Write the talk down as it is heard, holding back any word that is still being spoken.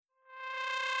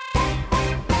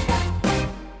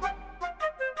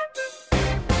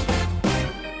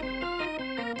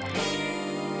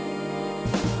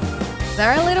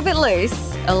They're a little bit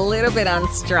loose, a little bit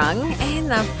unstrung,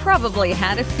 and they've probably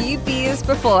had a few beers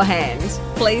beforehand.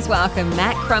 Please welcome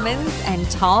Matt Crummins and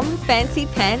Tom Fancy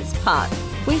Pants Putt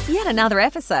with yet another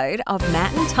episode of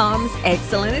Matt and Tom's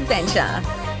Excellent Adventure.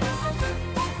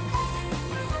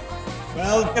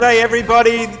 Well, g'day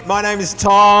everybody. My name is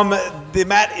Tom. The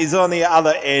Matt is on the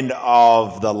other end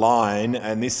of the line,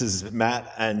 and this is Matt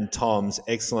and Tom's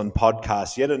Excellent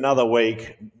Podcast. Yet another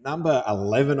week, number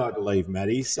 11, I believe,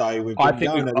 Matty. So we've been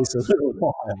going at this a little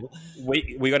while.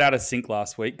 We got out of sync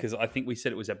last week because I think we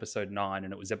said it was episode 9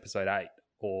 and it was episode 8,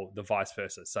 or the vice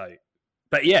versa. So,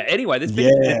 but yeah, anyway, there's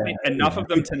been enough of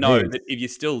them to know that if you're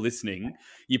still listening,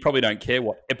 you probably don't care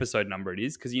what episode number it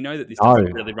is because you know that this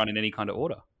doesn't really run in any kind of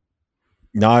order.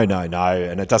 No.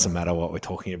 And it doesn't matter what we're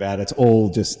talking about. It's all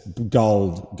just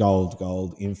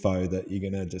gold info that you're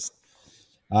going to just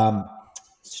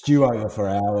stew over for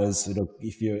hours.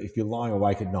 If you're lying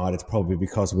awake at night, it's probably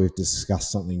because we've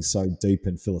discussed something so deep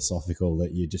and philosophical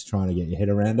that you're just trying to get your head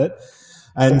around it.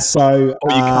 And so,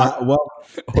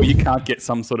 or you can't get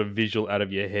some sort of visual out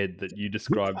of your head that you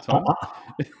described, Tom.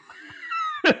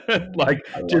 Like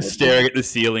just staring at the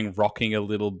ceiling, rocking a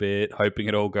little bit, hoping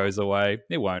it all goes away.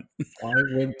 It won't. I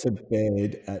went to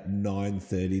bed at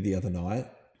 9:30 the other night.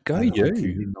 Go you!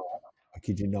 I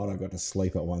kid you not. I got to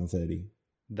sleep at 1:30.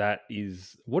 That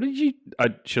is. What did you?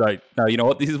 No, you know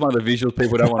what? This is one of the visuals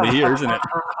people don't want to hear, isn't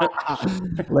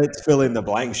it? Let's fill in the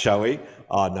blanks, shall we?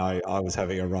 Oh no, I was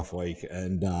having a rough week,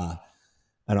 and I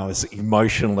was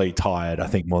emotionally tired. I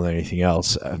think more than anything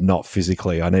else, not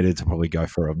physically. I needed to probably go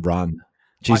for a run.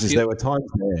 Jesus, there were times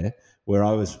there where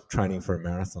I was training for a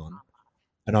marathon,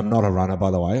 and I'm not a runner, by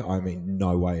the way. I'm in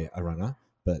no way a runner.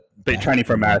 But training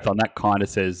for a marathon, that kind of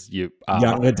says you are.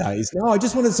 Younger days. No, I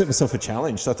just wanted to set myself a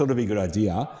challenge, so I thought it'd be a good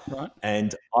idea. Right.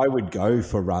 And I would go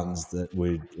for runs that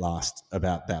would last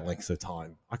about that length of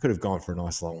time. I could have gone for a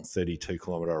nice long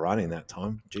 32-kilometre run in that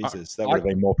time. Jesus, that would have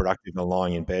been more productive than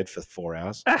lying in bed for 4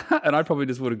 hours. And I probably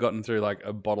just would have gotten through like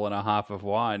a bottle and a half of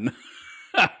wine.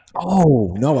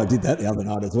 Oh, no, I did that the other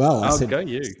night as well. I said, go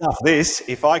you. Stuff this,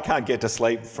 if I can't get to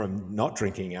sleep from not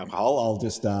drinking alcohol, I'll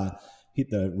just hit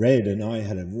the red. And I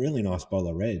had a really nice bowl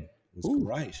of red. It was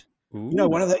great. Ooh.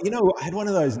 I had one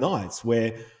of those nights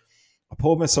where I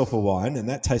poured myself a wine and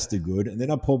that tasted good. And then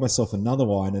I poured myself another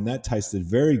wine and that tasted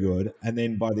very good. And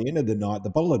then by the end of the night, the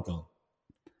bottle had gone.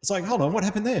 It's like, hold on, what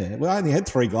happened there? Well, I only had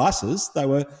 3 glasses. They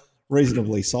were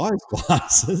reasonably sized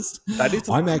glasses.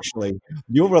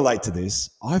 You'll relate to this.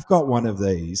 I've got one of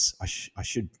these. I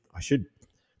should.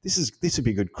 This would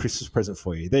be a good Christmas present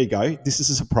for you. There you go. This is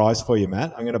a surprise for you,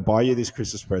 Matt. I'm going to buy you this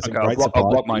Christmas present. Okay, Great surprise.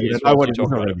 I'll block my ears. I want to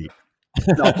already.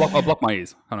 No, I'll block my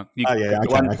ears. Hold on. Okay,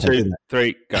 1, 2,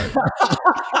 3, go.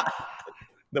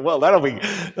 Well, that'll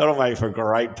make for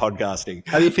great podcasting.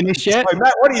 Have you finished yet? So,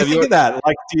 Matt, what do you think of that?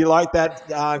 Like, do you like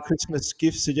that Christmas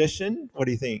gift suggestion? What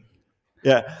do you think?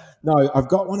 Yeah. No, I've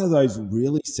got one of those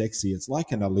really sexy. It's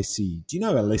like an Alissi. Do you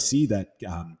know Alissi,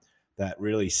 that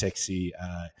really sexy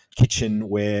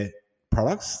kitchenware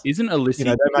products? Isn't Alissi,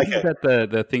 that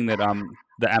the thing that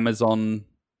the Amazon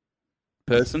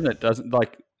person that doesn't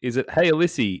like, is it, hey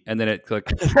Alissi, and then it's like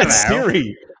that's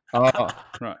Siri. Oh,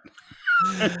 right.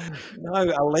 No,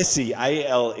 Alessi,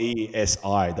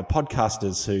 Alesi, the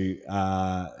podcasters who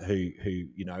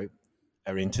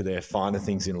are into their finer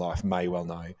things in life may well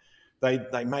know.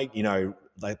 They make,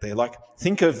 they're like,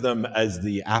 think of them as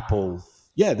the Apple.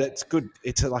 Yeah, that's good.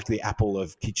 It's like the Apple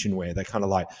of kitchenware. They kind of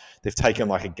like, they've taken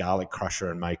like a garlic crusher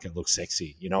and make it look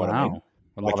sexy. You know what I mean?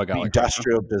 I love a garlic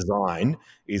industrial design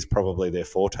is probably their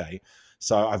forte.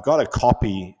 So I've got a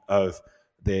copy of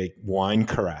their wine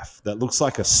carafe that looks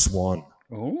like a swan.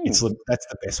 That's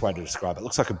the best way to describe it. It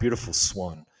looks like a beautiful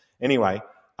swan. Anyway,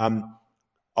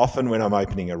 often when I'm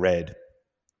opening a red,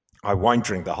 I won't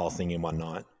drink the whole thing in one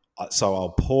night. So I'll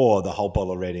pour the whole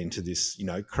bottle of red into this,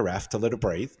 carafe to let it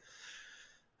breathe.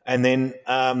 And then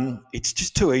it's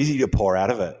just too easy to pour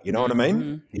out of it. You know what I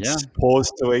mean? It just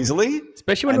pours too easily.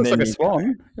 Especially when it looks like a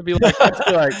swan. It'd be like,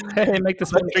 hey, make the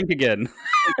swan drink again.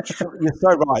 You're so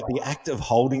right. The act of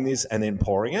holding this and then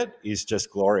pouring it is just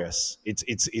glorious. It's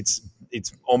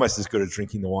almost as good as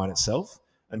drinking the wine itself.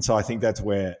 And so I think that's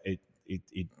where it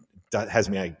has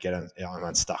me I'm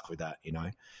unstuck with that,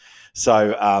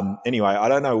 So anyway, I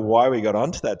don't know why we got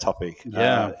onto that topic.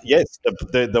 Yeah. Yes,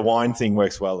 the wine thing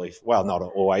works well. Not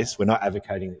always. We're not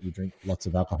advocating that you drink lots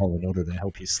of alcohol in order to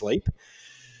help you sleep.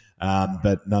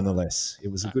 But nonetheless,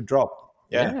 it was a good drop.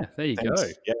 Yeah, there you go.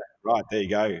 Yeah, right, there you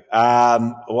go.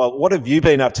 Well, what have you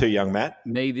been up to, young Matt?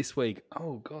 Me this week?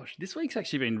 Oh, gosh. This week's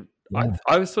actually been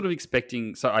I was sort of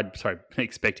expecting –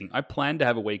 I planned to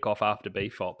have a week off after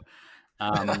BFOP.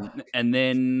 And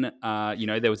then,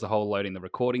 there was the whole loading the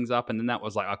recordings up. And then that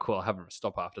was like, oh, cool, I'll have a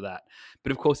stop after that.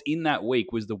 But of course, in that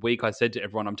week was the week I said to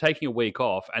everyone, I'm taking a week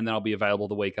off and then I'll be available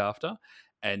the week after.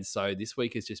 And so this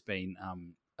week has just been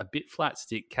a bit flat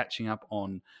stick, catching up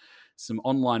on some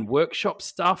online workshop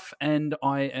stuff. And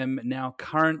I am now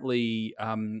currently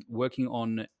working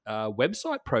on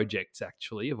website projects,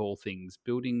 actually, of all things,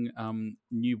 building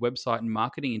new website and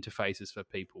marketing interfaces for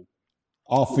people.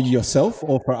 Oh, for yourself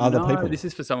or for other people? This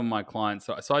is for some of my clients.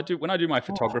 So I do, when I do my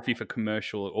photography for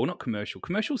commercial, or not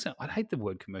commercial sound, I hate the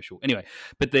word commercial. Anyway,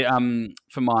 but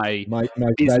for my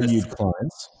business, valued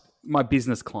clients, my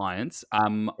business clients,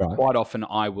 quite often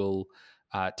I will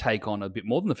take on a bit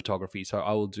more than the photography. So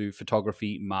I will do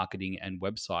photography, marketing, and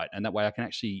website, and that way I can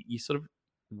actually sort of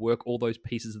work all those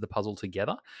pieces of the puzzle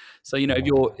together. So if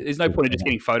there's no point in just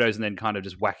getting photos and then kind of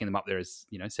just whacking them up there as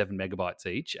 7 megabytes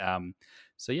each.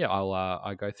 So yeah,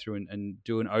 I go through and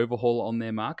do an overhaul on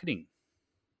their marketing.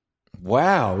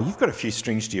 Wow, you've got a few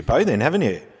strings to your bow then, haven't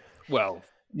you? Well,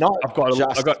 I've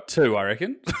got 2, I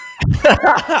reckon.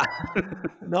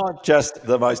 Not just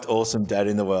the most awesome dad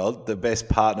in the world, the best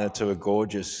partner to a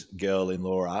gorgeous girl in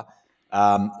Laura,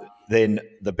 then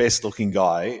the best looking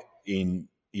guy in,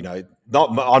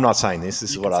 I'm not saying this.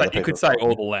 This is what other people. You could say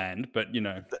all the land, but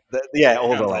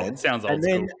all the land sounds old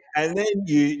school. And then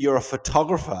you're a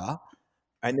photographer,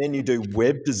 and then you do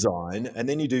web design, and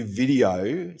then you do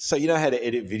video. So you know how to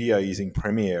edit video using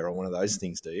Premiere or one of those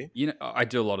things, do you? I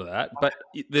do a lot of that. But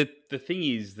the thing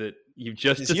is that you've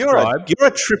just described. You're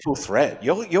a triple threat.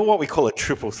 You're what we call a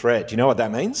triple threat. Do you know what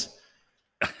that means?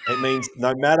 It means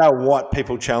no matter what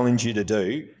people challenge you to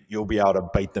do, you'll be able to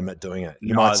beat them at doing it.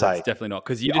 You might say, definitely not,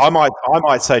 because I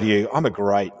might say to you, I'm a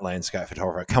great landscape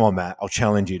photographer. Come on, Matt, I'll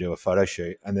challenge you to a photo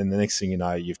shoot, and then the next thing you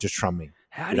know, you've just trumped me.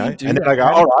 How do you do and that? then I go,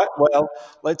 all right, well,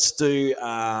 let's do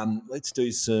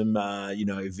some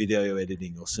video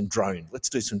editing or some drone. Let's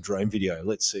do some drone video.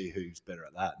 Let's see who's better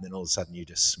at that. And then all of a sudden, you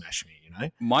just smash me.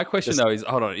 My question though is,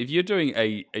 hold on, if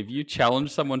you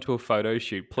challenge someone to a photo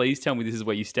shoot, please tell me this is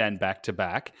where you stand back to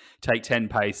back, take 10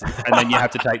 paces, and then you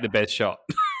have to take the best shot.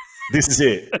 This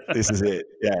is it.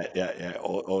 Yeah.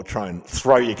 Or try and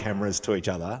throw your cameras to each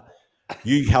other.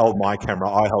 You hold my camera,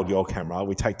 I hold your camera.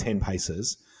 We take 10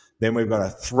 paces. Then we've got to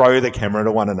throw the camera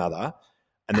to one another,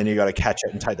 and then you've got to catch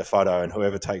it and take the photo, and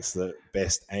whoever takes the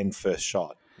best and first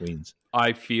shot wins.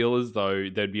 I feel as though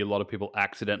there'd be a lot of people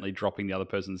accidentally dropping the other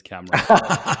person's camera.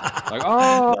 Like,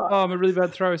 I'm a really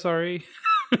bad throw, sorry.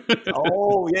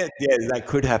 Oh, yeah, that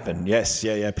could happen. Yes,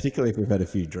 yeah, particularly if we've had a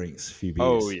few drinks, a few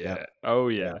beers. Oh,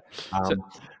 yeah.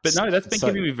 But no, that's been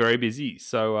keeping me very busy.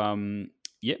 So,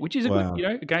 which is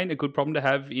a good problem to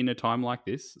have in a time like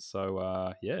this.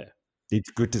 So, yeah. It's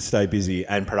good to stay busy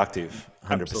and productive,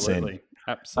 100%. Absolutely.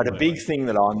 But a big thing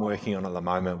that I'm working on at the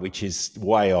moment, which is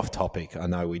way off topic, I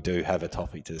know we do have a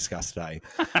topic to discuss today,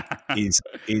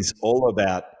 is all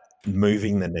about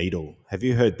moving the needle. Have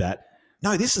you heard that?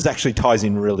 No, this actually ties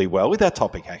in really well with our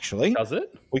topic, actually. Does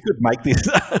it? We could make this...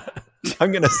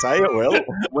 I'm going to say it will.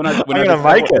 I'm going to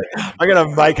make it. I'm going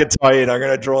to make it tie in. I'm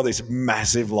going to draw this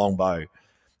massive long bow.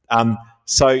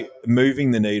 So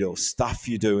moving the needle, stuff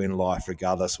you do in life,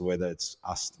 regardless of whether it's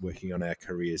us working on our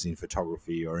careers in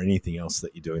photography or anything else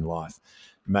that you do in life,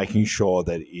 making sure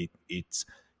that it's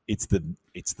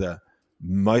the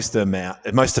most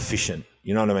efficient.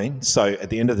 You know what I mean? So at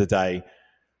the end of the day,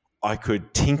 I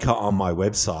could tinker on my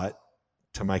website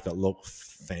to make it look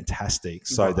fantastic,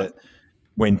 so that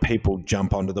when people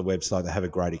jump onto the website, they have a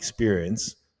great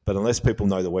experience. But unless people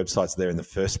know the website's there in the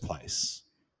first place,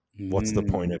 what's the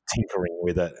point of tinkering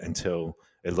with it until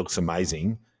it looks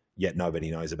amazing, yet nobody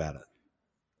knows about it?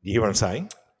 You hear what I'm saying?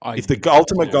 If the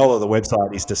ultimate goal of the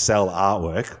website is to sell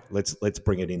artwork, let's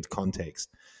bring it into context.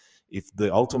 If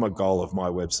the ultimate goal of my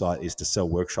website is to sell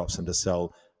workshops and to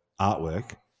sell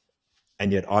artwork,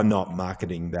 and yet I'm not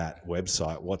marketing that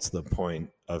website, what's the point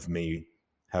of me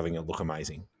having it look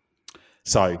amazing?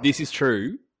 So this is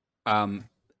true.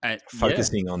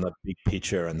 Focusing on the big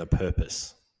picture and the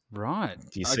purpose. Right.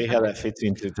 Do you see how that fits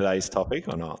into today's topic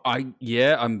or not? I'm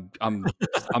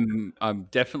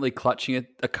definitely clutching at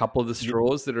a couple of the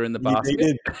straws that are in the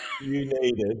basket. You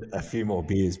needed a few more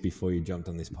beers before you jumped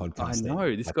on this podcast. I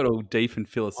know. This got all deep and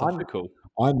philosophical.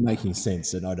 I'm making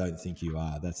sense, and I don't think you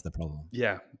are. That's the problem.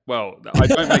 Yeah. Well, I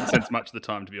don't make sense much of the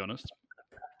time, to be honest.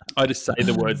 I just say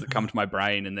the words that come to my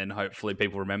brain, and then hopefully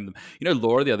people remember them.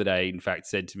 Laura the other day, in fact,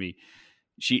 said to me,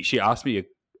 she asked me,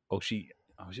 she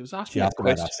was asking me a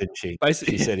question. Us, didn't she?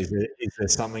 Basically, she said, is there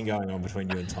something going on between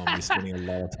you and Tom? You're spending a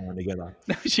lot of time together.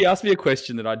 She asked me a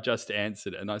question that I just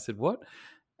answered, and I said, what?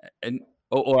 And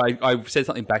or I said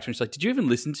something back to her and she's like, did you even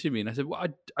listen to me? And I said, well,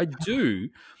 I do.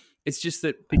 It's just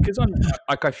that because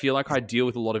I feel like I deal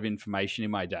with a lot of information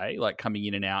in my day, like coming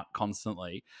in and out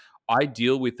constantly. I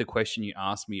deal with the question you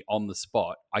ask me on the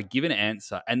spot. I give an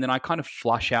answer and then I kind of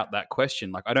flush out that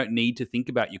question. Like I don't need to think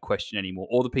about your question anymore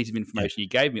or the piece of information you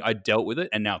gave me. I dealt with it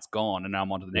and now it's gone and now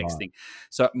I'm on to the next thing.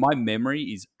 So my memory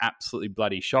is absolutely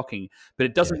bloody shocking, but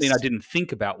it doesn't mean I didn't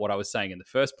think about what I was saying in the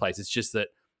first place. It's just that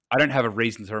I don't have a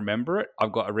reason to remember it.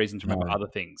 I've got a reason to remember other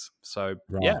things. So,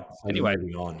 So anyway.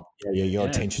 Moving on. Your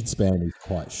attention span is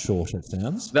quite short, it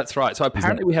sounds. That's right. So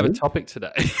apparently we have a topic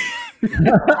today.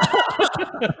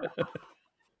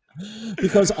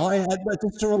 Because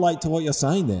just to relate to what you're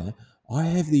saying there, I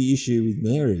have the issue with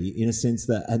Mary in a sense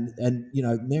that, and you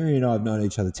know, Mary and I have known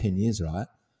each other 10 years, right?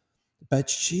 But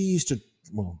she used to,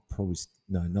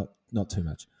 not too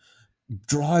much,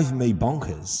 drive me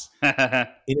bonkers in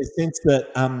a sense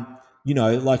that, you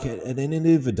know, like at the end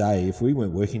of the day, if we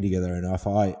weren't working together and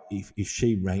if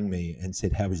she rang me and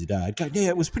said, how was your day? I'd go, yeah,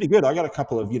 it was pretty good. I got a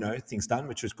couple of, you know, things done,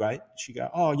 which was great. She'd go,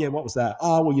 oh yeah, what was that?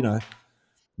 Oh, well, you know,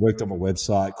 worked on my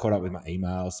website, caught up with my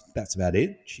emails. That's about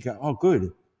it. She'd go, oh,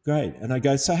 good, great. And I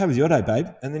go, so how was your day, babe?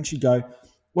 And then she'd go,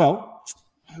 well,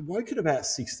 I woke at about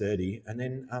 6:30 and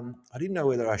then I didn't know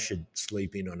whether I should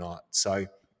sleep in or not. So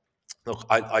look,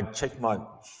 I checked my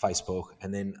Facebook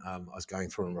and then I was going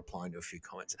through and replying to a few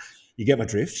comments. You get my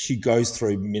drift? She goes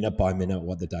through minute by minute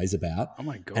what the day's about. Oh,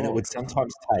 my God. And it would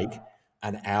sometimes take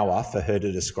an hour for her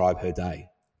to describe her day.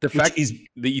 The fact is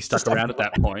that you stuck around at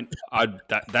that point, I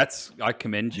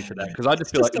commend you for that because I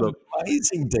just feel like, look,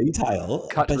 amazing detail.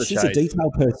 But she's a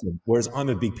detail person, whereas I'm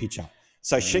a big picture.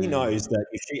 So she knows that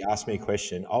if she asks me a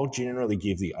question, I'll generally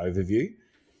give the overview.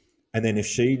 And then if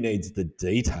she needs the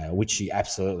detail, which she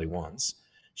absolutely wants,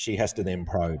 she has to then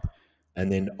probe. And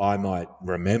then I might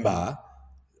remember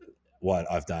what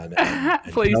I've done and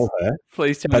tell her.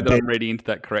 Please tell me that I'm reading into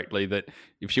that correctly, that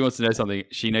if she wants to know something,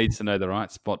 she needs to know the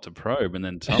right spot to probe. And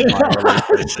then Tom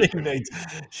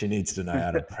she needs to know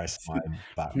how to press my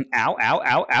button. Ow, ow,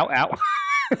 ow, ow, ow.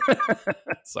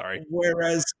 Sorry.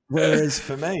 Whereas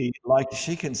for me, like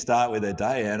she can start with her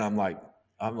day and I'm like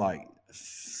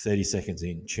 30 seconds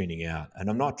in tuning out, and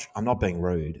I'm not being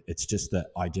rude. It's just that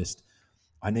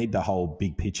I need the whole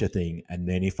big picture thing, and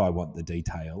then if I want the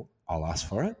detail, I'll ask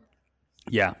for it.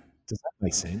 Yeah, does that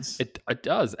make sense? It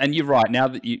does, and you're right. Now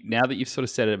that you've sort of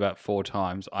said it about 4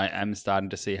 times, I am starting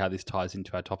to see how this ties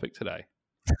into our topic today.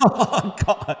 Oh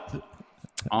God,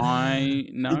 I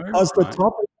know because the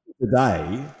topic of the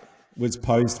day was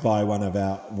posed by one of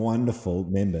our wonderful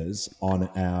members on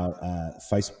our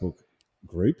Facebook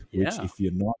group, which if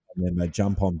you're not a member,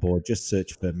 jump on board. Just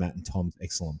search for Matt and Tom's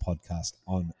Excellent Podcast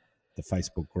on the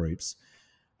Facebook groups.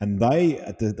 And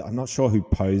I'm not sure who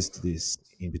posed this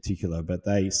in particular, but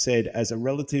they said, as a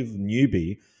relative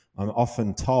newbie, I'm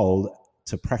often told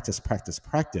to practice.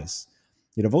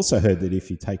 Yet I've also heard that if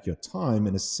you take your time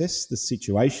and assess the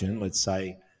situation, let's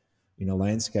say in a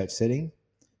landscape setting,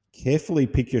 carefully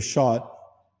pick your shot,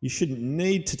 you shouldn't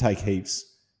need to take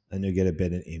heaps and you'll get a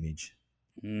better image.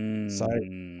 So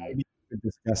maybe we could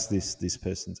discuss this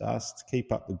person's asked.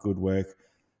 Keep up the good work.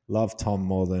 Love Tom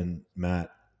more than Matt.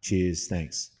 Cheers,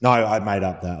 thanks. No, I made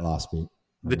up that last bit.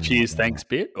 The cheers, thanks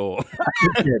bit, or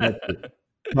yeah, that's it.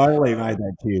 Totally made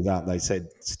that cheers up. They said,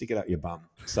 stick it up your bum.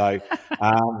 So,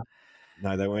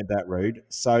 no, they weren't that rude.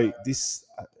 So this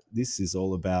is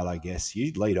all about, I guess,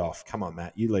 you lead off. Come on,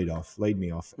 Matt, you lead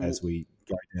me off as we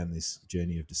go down this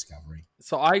journey of discovery.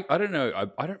 So I don't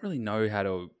know. I don't really know how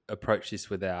to approach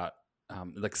this without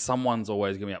like someone's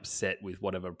always going to be upset with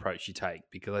whatever approach you take,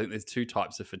 because I think there's 2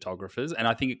 types of photographers, and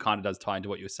I think it kind of does tie into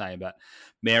what you were saying about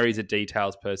Mary's a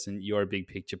details person, you're a big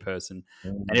picture person,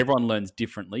 and everyone learns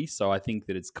differently. So I think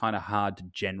that it's kind of hard to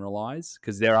generalize,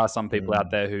 because there are some people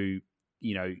out there who,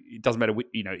 you know, it doesn't matter,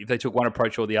 you know, if they took one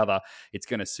approach or the other, it's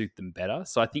going to suit them better.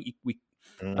 So I think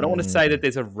I don't want to say that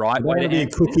there's a right way to be a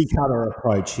cookie cutter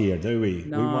approach here, do we?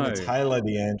 No. We want to tailor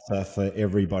the answer for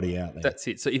everybody out there. That's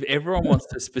it. So if everyone wants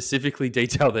to specifically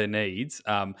detail their needs,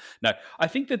 no, I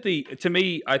think that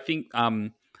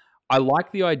I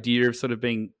like the idea of sort of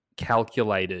being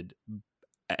calculated,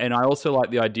 and I also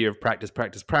like the idea of practice.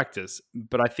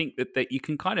 But I think that you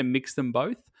can kind of mix them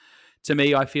both. To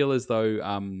me, I feel as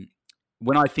though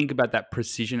when I think about that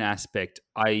precision aspect,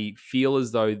 I feel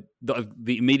as though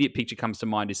the immediate picture comes to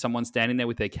mind is someone standing there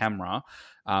with their camera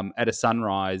at a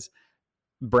sunrise,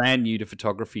 brand new to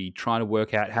photography, trying to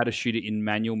work out how to shoot it in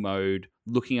manual mode,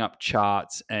 looking up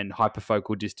charts and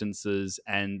hyperfocal distances,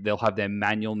 and they'll have their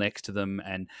manual next to them,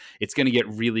 and it's going to get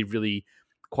really, really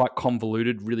quite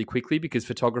convoluted really quickly because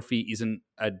photography isn't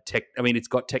a tech. I mean, it's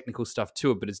got technical stuff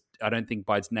to it, but I don't think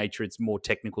by its nature it's more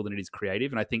technical than it is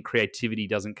creative. And I think creativity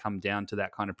doesn't come down to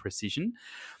that kind of precision.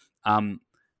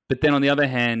 But then on the other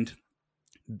hand,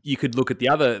 you could look at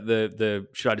the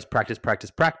should I just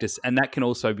practice, and that can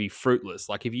also be fruitless.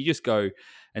 Like if you just go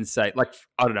and say, like,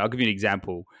 I don't know, I'll give you an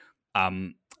example.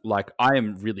 Like I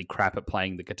am really crap at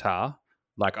playing the guitar.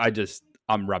 Like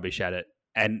I'm rubbish at it.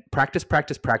 And practice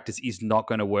is not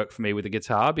going to work for me with a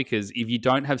guitar, because if you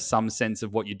don't have some sense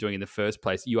of what you're doing in the first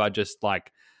place, you are just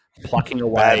like plucking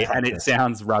away and it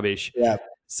sounds rubbish. Yeah.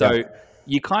 So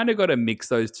you kind of got to mix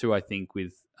those two, I think,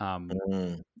 with,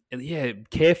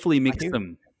 carefully mix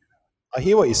them. I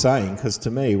hear what you're saying, because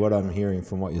to me, what I'm hearing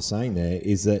from what you're saying there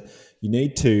is that you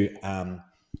need to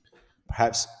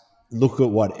perhaps look at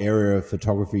what area of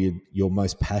photography you're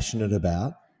most passionate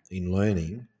about in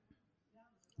learning,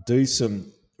 do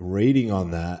some reading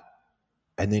on that,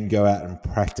 and then go out and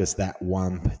practice that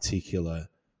one particular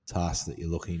task that you're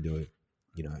looking to,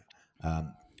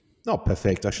 not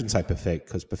perfect. I shouldn't say perfect,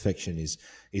 because perfection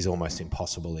is almost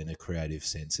impossible in a creative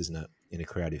sense, isn't it? In a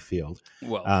creative field.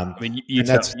 Well, I mean, you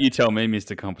tell me,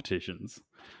 Mr. Competitions.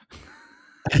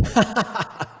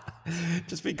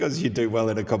 Just because you do well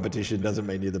in a competition doesn't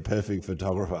mean you're the perfect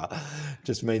photographer.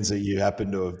 Just means that you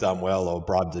happen to have done well or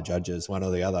bribed the judges, one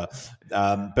or the other.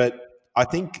 But I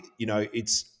think,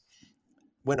 it's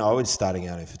when I was starting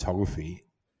out in photography,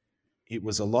 it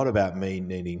was a lot about me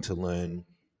needing to learn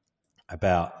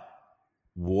about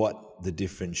what the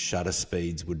different shutter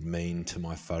speeds would mean to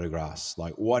my photographs.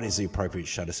 Like, what is the appropriate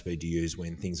shutter speed to use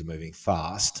when things are moving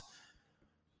fast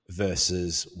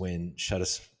versus when shutter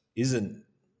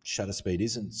speed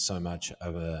isn't so much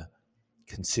of a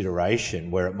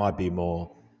consideration, where it might be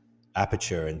more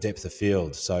aperture and depth of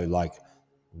field. So like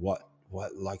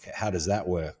how does that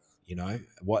work?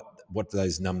 What do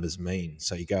those numbers mean?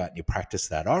 So you go out and you practice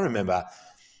that. I remember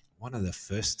one of the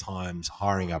first times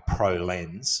hiring a pro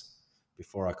lens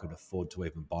before I could afford to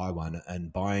even buy one,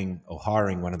 and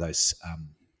hiring one of those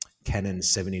Canon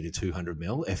 70 to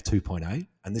 200mm f2.8.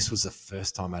 And this was the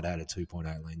first time I'd had a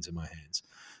 2.8 lens in my hands.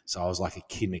 So I was like a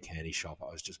kid in a candy shop.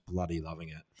 I was just bloody loving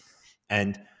it.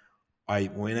 And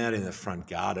I went out in the front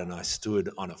garden. I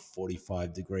stood on a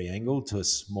 45-degree angle to a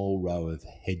small row of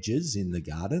hedges in the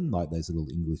garden, like those little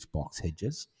English box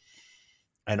hedges.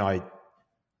 And I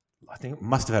think it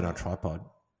must have had it on a tripod,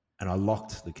 and I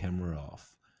locked the camera off.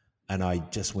 And I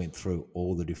just went through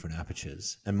all the different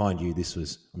apertures. And mind you,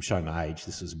 I'm showing my age,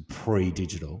 this was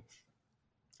pre-digital.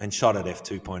 And shot at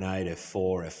f2.8,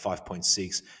 f4,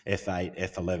 f5.6, f8,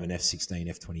 f11, f16,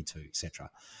 f22, etc.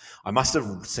 I must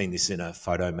have seen this in a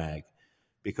photo mag,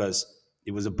 because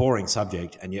it was a boring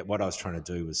subject, and yet what I was trying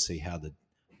to do was see how the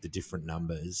different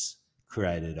numbers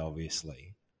created,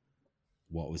 obviously,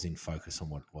 what was in focus and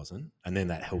what wasn't. And then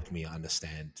that helped me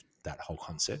understand that whole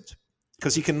concept.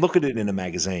 Because you can look at it in a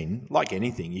magazine, like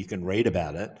anything, you can read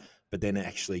about it, but then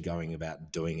actually going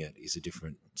about doing it is a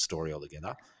different story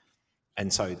altogether.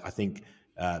 And so I think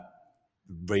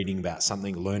reading about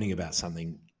something, learning about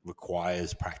something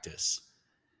requires practice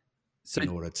in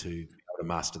order to be able to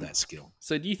master that skill.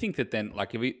 So do you think that then,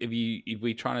 like, if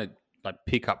we try to like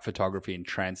pick up photography and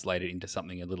translate it into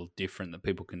something a little different that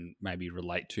people can maybe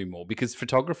relate to more? Because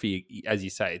photography, as you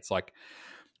say, it's like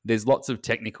there's lots of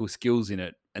technical skills in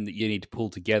it, and that you need to pull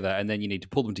together, and then you need to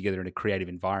pull them together in a creative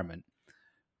environment.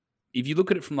 If you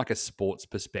look at it from like a sports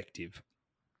perspective,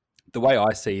 the way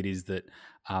I see it is that,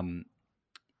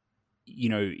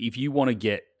 if you want to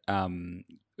get,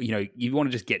 you want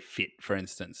to just get fit, for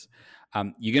instance,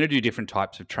 you're going to do different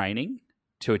types of training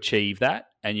to achieve that.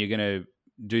 And you're going to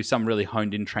do some really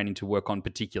honed in training to work on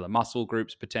particular muscle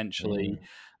groups potentially.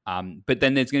 But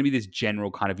then there's going to be this general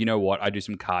kind of, I do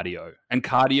some cardio, and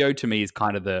cardio to me is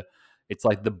kind of it's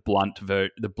like the blunt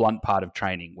part of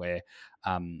training where,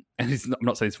 and I'm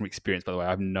not saying this from experience, by the way. I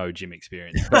have no gym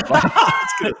experience. But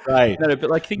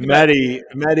like, think Maddie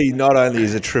not only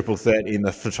is a triple threat in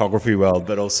the photography world,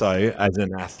 but also as an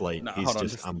athlete, he's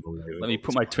just unbelievable. Let me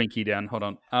put my Twinkie down. Hold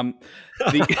on.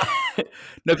 But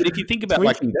if you think about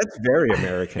Twinkie, that's very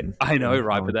American. I know,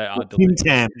 right? But they are delicious. Tim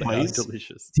Tam, please.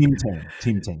 Delicious.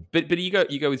 Tim Tam. But you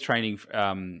go with training.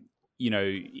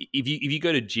 If you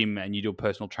go to gym and you do a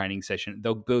personal training session,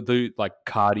 they'll do like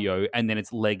cardio, and then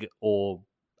it's leg or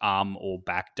arm or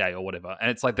back day or whatever. And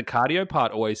it's like the cardio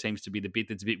part always seems to be the bit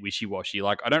that's a bit wishy-washy.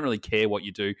 Like, I don't really care what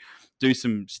you do. Do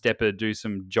some stepper, do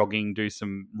some jogging, do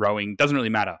some rowing. Doesn't really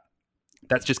matter.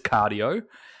 That's just cardio.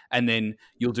 and then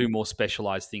you'll do more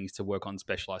specialized things to work on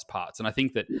specialized parts. And I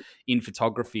think that in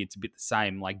photography, it's a bit the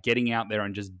same. Like getting out there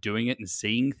and just doing it and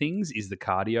seeing things is the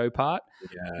cardio part.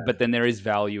 Yeah. But then there is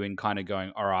value in kind of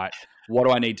going, all right, what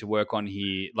do I need to work on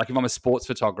here? Like if I'm a sports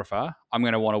photographer, I'm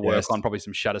going to want to work on probably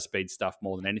some shutter speed stuff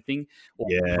more than anything. Or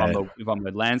if I'm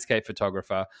a landscape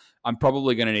photographer, I'm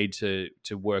probably going to need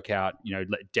to work out,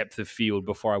 depth of field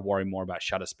before I worry more about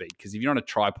shutter speed. Because if you're on a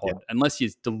tripod, unless you're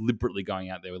deliberately going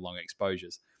out there with long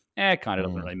exposures, it kind of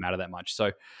doesn't really matter that much.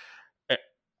 So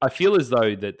I feel as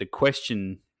though that the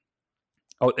question,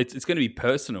 it's going to be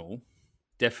personal,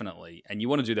 definitely, and you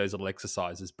want to do those little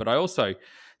exercises. But I also,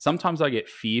 sometimes I get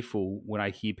fearful when I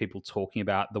hear people talking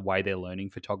about the way they're learning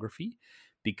photography,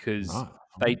 because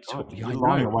you're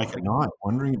lying awake at night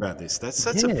wondering about this. That's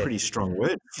a pretty strong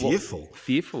word. Fearful. Well,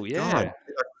 fearful, yeah. God, I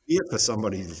fear for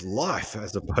somebody's life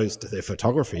as opposed to their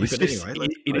photography. But anyway,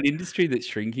 in an industry that's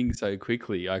shrinking so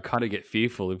quickly, I kind of get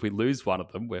fearful. If we lose one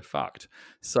of them, we're fucked.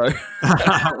 So we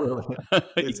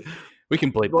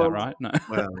can bleep that, right? No,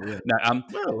 well, yeah.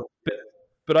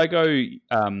 But I go,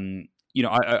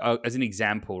 I as an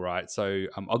example, right? So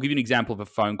I'll give you an example of a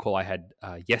phone call I had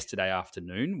yesterday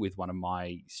afternoon with one of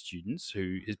my students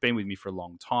who has been with me for a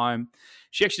long time.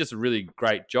 She actually does a really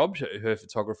great job. Her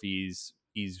photography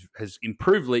has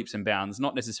improved leaps and bounds,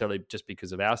 not necessarily just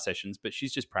because of our sessions, but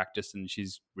she's just practiced and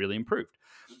she's really improved.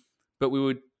 But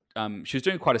she was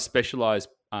doing quite a specialized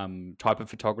type of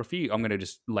photography. I'm going to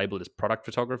just label it as product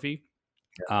photography,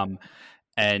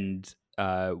 and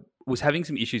was having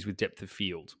some issues with depth of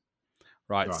field,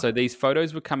 right? So these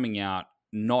photos were coming out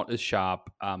not as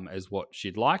sharp as what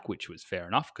she'd like, which was fair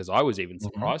enough because I was even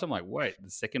surprised. I'm like, wait,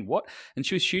 the second what? And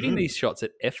she was shooting these shots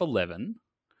at f11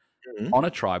 on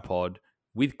a tripod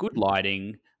with good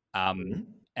lighting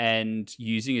and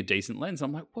using a decent lens.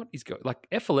 I'm like, what is going? Like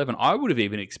f11, I would have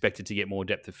even expected to get more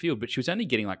depth of field, but she was only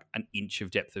getting like an inch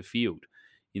of depth of field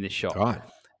in this shot. Right.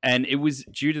 And it was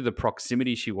due to the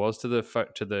proximity she was to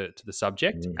the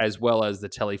subject, as well as the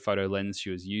telephoto lens she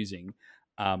was using.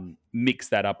 Mix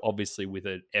that up, obviously, with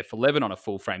an f11 on a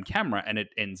full frame camera, and it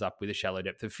ends up with a shallow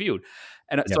depth of field.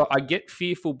 And so I get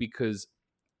fearful because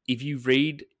if you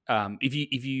read,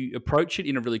 if you approach it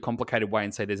in a really complicated way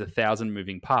and say there's 1,000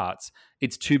 moving parts,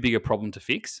 it's too big a problem to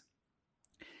fix.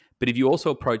 But if you also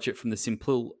approach it from the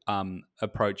simple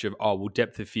approach of,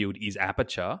 depth of field is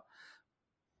aperture,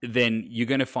 then you're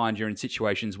going to find you're in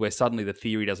situations where suddenly the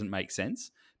theory doesn't make sense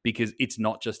because it's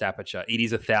not just aperture. It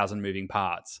is 1,000 moving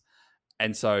parts.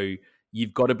 And so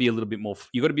you've got to be a little bit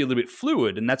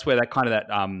fluid. And that's where that kind of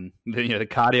the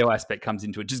cardio aspect comes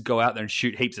into it. Just go out there and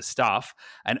shoot heaps of stuff.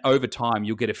 And over time,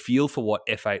 you'll get a feel for what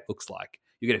F8 looks like.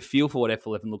 You get a feel for what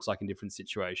F11 looks like in different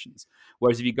situations.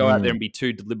 Whereas if you go out there and be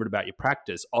too deliberate about your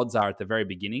practice, odds are at the very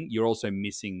beginning, you're also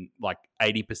missing like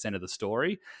 80% of the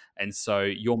story. And so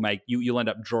you'll end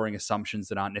up drawing assumptions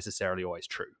that aren't necessarily always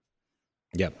true.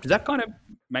 Yep. Does that kind of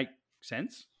make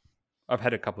sense? I've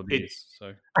had a couple of beers,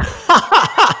 so.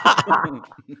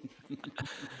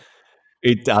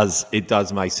 It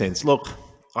does make sense. Look,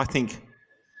 I think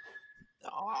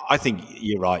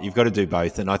you're right. You've got to do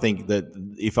both. And I think that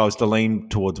if I was to lean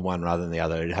towards one rather than the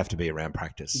other, it'd have to be around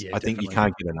practice. I think you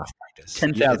can't get enough practice.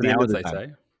 10,000 hours, they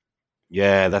say.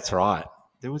 Yeah, that's right.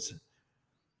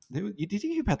 Did you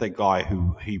hear about that guy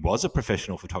who he was a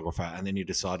professional photographer and then he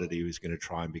decided he was going to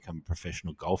try and become a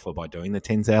professional golfer by doing the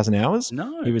 10,000 hours?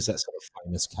 No. He was that sort of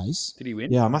famous case. Did he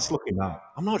win? Yeah, I must look him up.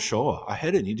 I'm not sure. I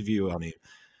heard an interview on him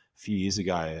a few years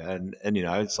ago and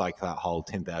it's like that whole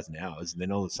 10,000 hours. And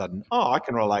then all of a sudden, I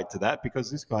can relate to that because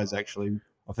this guy's actually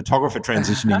a photographer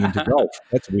transitioning into golf.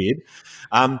 That's weird.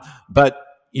 But,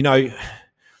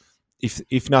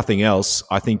 if nothing else,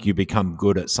 I think you become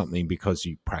good at something because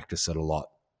you practice it a lot.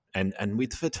 And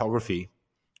with photography,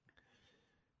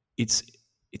 it's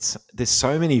there's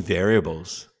so many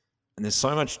variables and there's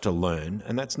so much to learn,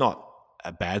 and that's not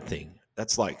a bad thing.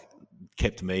 That's like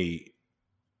kept me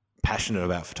passionate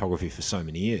about photography for so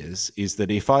many years, is that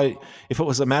if it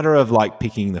was a matter of like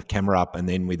picking the camera up and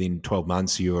then within 12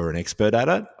 months you were an expert at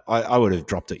it, I would have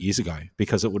dropped it years ago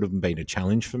because it would have been a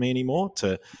challenge for me anymore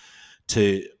to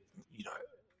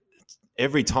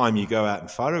every time you go out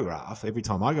and photograph, every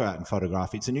time I go out and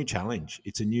photograph, it's a new challenge.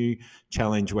 It's a new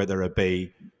challenge, whether it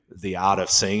be the art of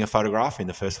seeing a photograph in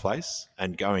the first place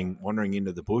and wandering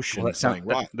into the bush and saying,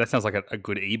 right. That sounds like a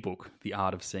good ebook, The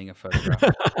Art of Seeing a Photograph.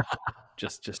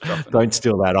 just drop it. Don't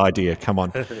steal that idea. Come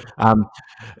on.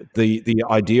 The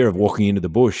idea of walking into the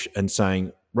bush and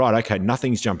saying, right, okay,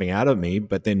 nothing's jumping out at me,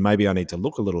 but then maybe I need to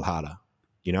look a little harder.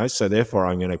 So therefore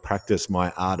I'm going to practice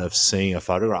my art of seeing a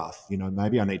photograph.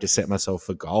 Maybe I need to set myself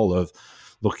a goal of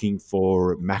looking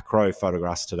for macro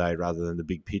photographs today rather than the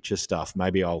big picture stuff.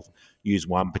 Maybe I'll use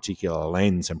one particular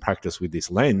lens and practice with this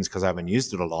lens because I haven't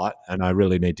used it a lot, and I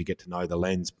really need to get to know the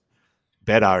lens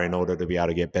better in order to be able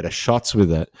to get better shots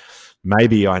with it.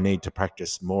 Maybe I need to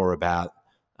practice more about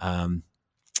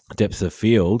depth of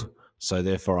field, so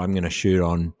therefore I'm going to shoot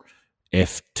on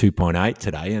f2.8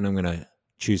 today, and I'm going to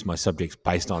choose my subjects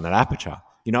based on that aperture.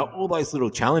 All those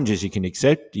little challenges you can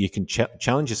accept, you can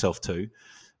challenge yourself to,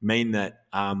 mean that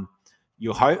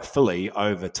you're hopefully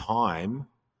over time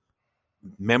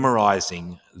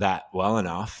memorizing that well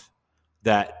enough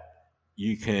that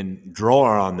you can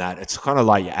draw on that. It's kind of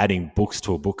like you're adding books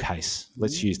to a bookcase.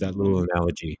 Let's use that little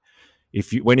analogy.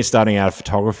 When you're starting out of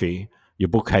photography, your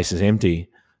bookcase is empty,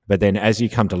 but then as you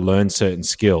come to learn certain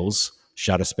skills,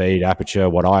 shutter speed, aperture,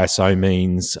 what ISO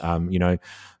means,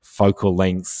 focal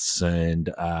lengths and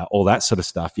all that sort of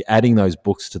stuff, you're adding those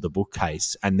books to the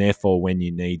bookcase. And therefore, when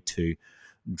you need to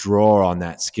draw on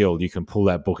that skill, you can pull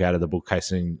that book out of the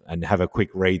bookcase and have a quick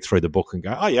read through the book and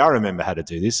go, oh yeah, I remember how to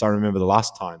do this. I remember the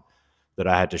last time that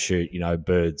I had to shoot,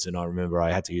 birds, and I remember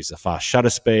I had to use a fast shutter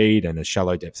speed and a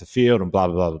shallow depth of field and blah,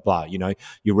 blah, blah, blah, blah.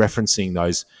 You're referencing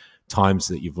those times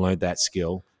that you've learned that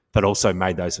skill, but also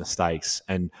made those mistakes.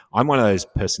 And I'm one of those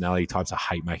personality types. I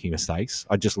hate making mistakes.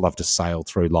 I just love to sail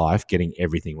through life getting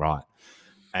everything right.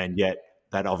 And yet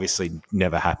that obviously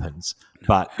never happens.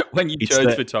 But when you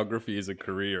chose photography as a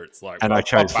career, it's like... And I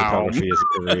chose photography as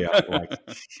a career. Like,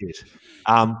 shit.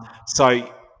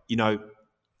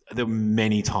 There were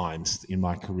many times in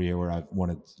my career where I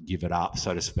wanted to give it up,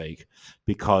 so to speak,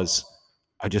 because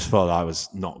I just felt I was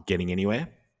not getting anywhere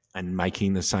and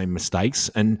making the same mistakes.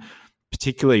 And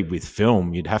particularly with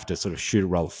film, you'd have to sort of shoot a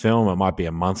roll of film. It might be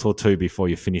a month or two before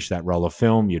you finish that roll of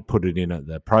film. You'd put it in at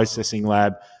the processing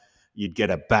lab. You'd get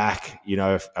it back,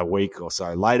 a week or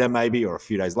so later maybe, or a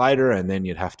few days later, and then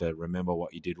you'd have to remember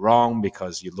what you did wrong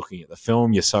because you're looking at the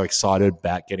film. You're so excited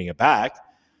about getting it back,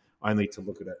 only to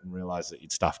look at it and realize that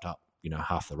you'd stuffed up,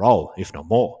 half the roll, if not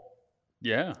more.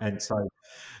 Yeah. And so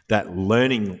that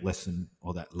learning lesson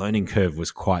or that learning curve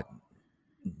was quite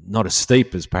not as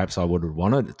steep as perhaps I would have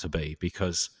wanted it to be,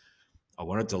 because I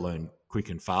wanted to learn quick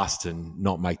and fast and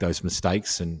not make those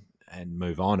mistakes and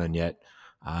move on. And yet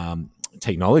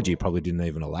technology probably didn't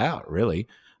even allow it, really.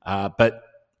 But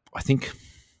I think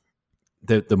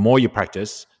the more you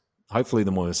practice, hopefully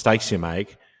the more mistakes you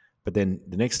make, but then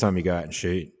the next time you go out and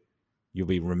shoot, you'll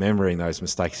be remembering those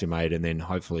mistakes you made and then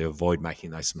hopefully avoid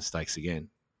making those mistakes again.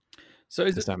 So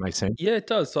does that make sense? Yeah, it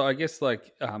does. So I guess I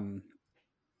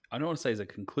don't want to say as a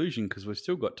conclusion because we've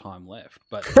still got time left,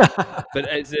 but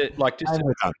as it just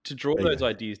to draw those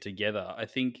ideas together, I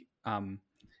think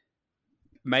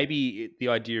maybe the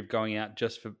idea of going out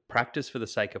just for practice for the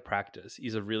sake of practice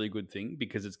is a really good thing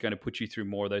because it's going to put you through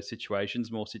more of those situations,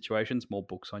 more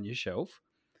books on your shelf.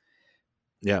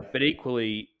 Yeah. But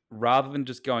equally, rather than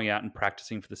just going out and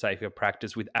practicing for the sake of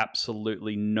practice with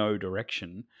absolutely no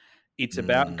direction, it's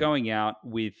about going out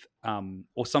with,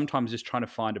 or sometimes just trying to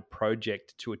find a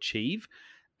project to achieve.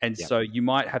 And so you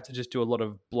might have to just do a lot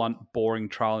of blunt, boring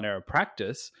trial and error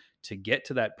practice to get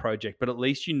to that project, but at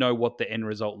least you know what the end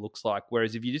result looks like.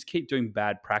 Whereas if you just keep doing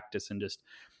bad practice and just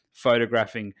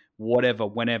photographing whatever,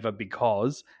 whenever,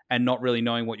 because, and not really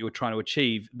knowing what you were trying to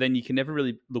achieve, then you can never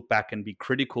really look back and be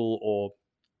critical or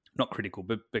not critical,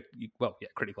 but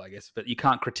critical, I guess. But you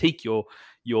can't critique your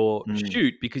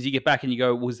shoot because you get back and you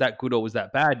go, was that good or was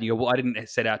that bad? And you go, well, I didn't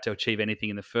set out to achieve anything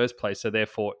in the first place, so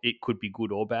therefore it could be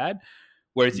good or bad.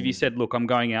 Whereas if you said, look, I'm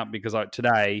going out because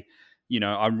today,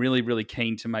 I'm really, really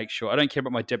keen to make sure, I don't care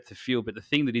about my depth of field, but the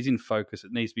thing that is in focus,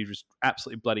 it needs to be just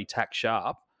absolutely bloody tack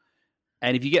sharp.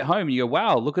 And if you get home and you go,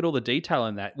 wow, look at all the detail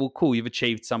in that. Well, cool, you've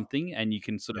achieved something and you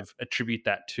can sort of attribute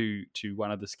that to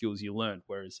one of the skills you learned.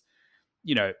 Whereas,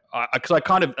 because I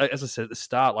kind of, as I said at the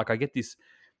start, I get this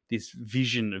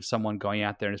vision of someone going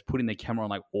out there and just putting their camera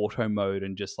on auto mode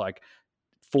and just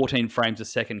 14 frames a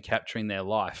second capturing their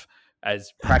life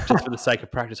as practice for the sake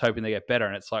of practice, hoping they get better.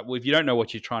 And it's well, if you don't know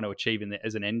what you're trying to achieve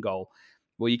as an end goal,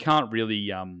 well, you can't really,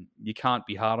 you can't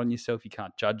be hard on yourself. You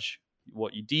can't judge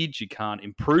what you did. You can't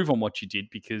improve on what you did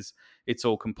because it's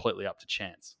all completely up to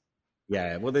chance.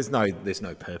 Yeah. Well, there's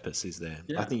no purpose, is there?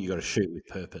 Yeah. I think you got to shoot with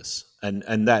purpose,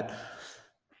 and that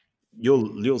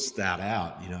you'll start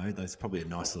out. There's probably a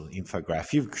nice little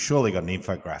infograph. You've surely got an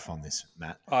infograph on this,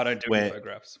 Matt. I don't do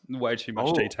infographs. Way too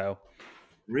much detail.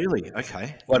 Really?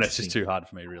 Okay. Well, it's just too hard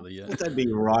for me, really. Yeah. That'd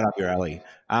be right up your alley.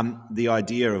 The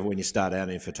idea of when you start out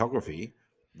in photography,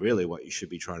 really what you should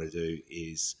be trying to do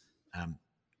is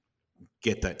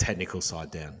get that technical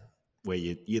side down, where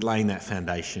you're laying that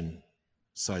foundation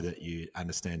so that you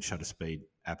understand shutter speed,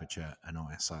 aperture, and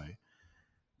ISO.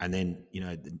 And then,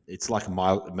 it's like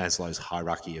Maslow's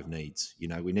hierarchy of needs.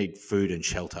 We need food and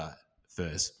shelter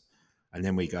first, and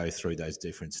then we go through those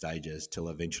different stages till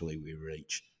eventually we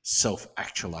reach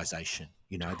self-actualization,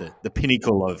 the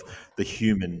pinnacle of the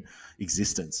human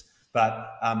existence. But,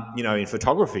 in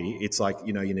photography, it's like,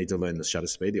 you need to learn the shutter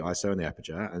speed, the ISO and the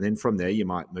aperture. And then from there, you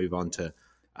might move on to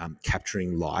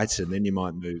capturing light, and then you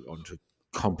might move on to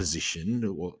composition,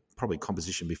 or probably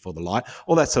composition before the light,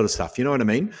 all that sort of stuff. You know what I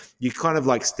mean? You're kind of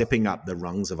like stepping up the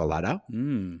rungs of a ladder.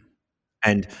 And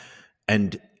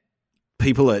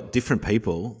different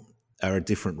people are at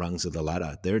different rungs of the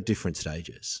ladder. They're at different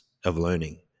stages of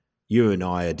learning. You and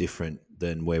I are different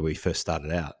than where we first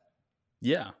started out.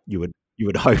 Yeah. You would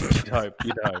hope. You'd hope.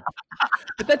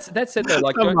 But that's it though.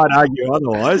 Like, I might argue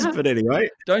otherwise, but anyway.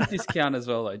 Don't discount as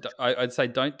well, though. I'd say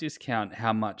don't discount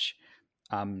how much,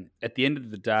 at the end of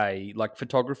the day, like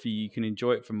photography, you can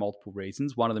enjoy it for multiple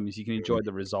reasons. One of them is you can enjoy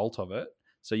the result of it.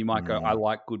 So you might go, I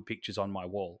like good pictures on my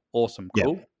wall. Awesome,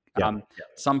 cool. Yeah.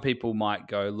 Some people might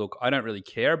go, look, I don't really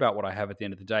care about what I have at the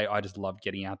end of the day. I just love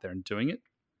getting out there and doing it.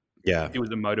 Yeah. It was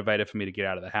a motivator for me to get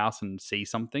out of the house and see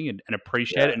something and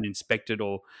appreciate it and inspect it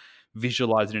or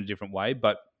visualize it in a different way.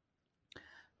 But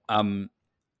I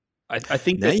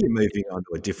think now you're moving on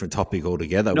to a different topic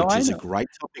altogether, which is a great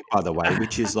topic, by the way,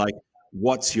 which is like,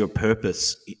 what's your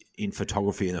purpose in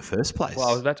photography in the first place?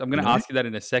 Well, I'm going to ask you that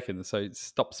in a second, so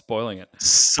stop spoiling it.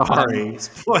 Sorry,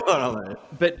 spoiler alert.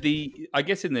 But I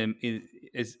guess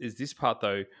is this part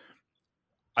though,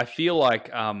 I feel like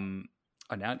now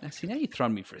you've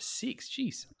thrown me for a 6.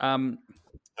 Jeez.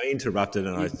 I interrupted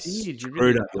and I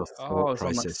screwed up your thought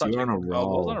process. You're on a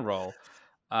roll. I was on a roll.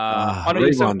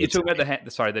 You're talking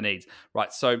about the needs,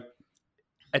 right? So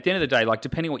at the end of the day, like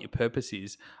depending on what your purpose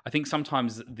is, I think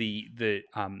sometimes the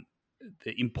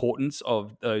importance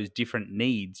of those different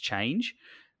needs change.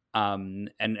 And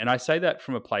I say that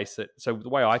from a place that, so the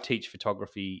way I teach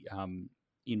photography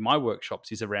in my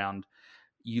workshops is around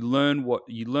you learn but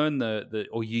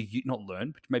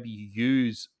maybe you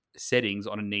use settings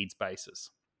on a needs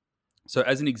basis. So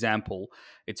as an example,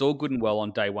 it's all good and well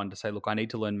on day one to say, look, I need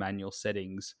to learn manual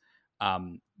settings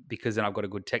because then I've got a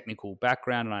good technical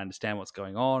background and I understand what's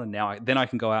going on. And then I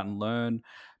can go out and learn.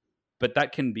 But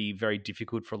that can be very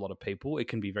difficult for a lot of people. It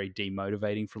can be very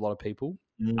demotivating for a lot of people.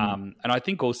 And I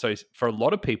think also for a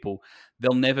lot of people,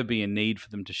 there'll never be a need for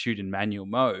them to shoot in manual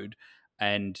mode.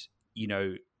 And,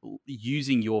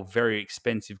 using your very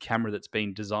expensive camera that's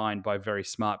been designed by very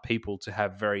smart people to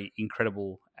have very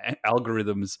incredible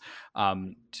algorithms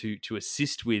to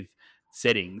assist with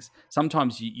settings,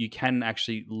 sometimes you can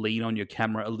actually lean on your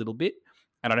camera a little bit.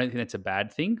 And I don't think that's a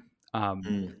bad thing.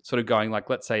 Sort of going like,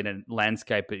 let's say in a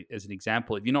landscape as an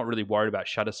example, if you're not really worried about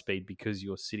shutter speed because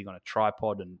you're sitting on a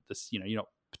tripod and this, you're not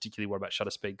particularly worried about shutter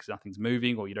speed because nothing's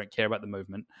moving or you don't care about the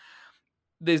movement,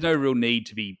 there's no real need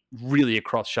to be really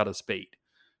across shutter speed.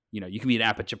 You can be an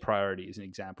aperture priority as an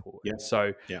example. Yeah.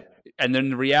 And then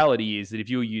the reality is that if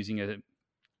you're using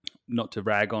not to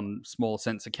rag on smaller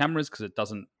sensor cameras because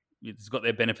it's got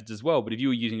their benefits as well, but if you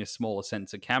were using a smaller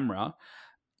sensor camera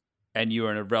and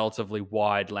you're in a relatively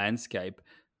wide landscape,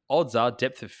 odds are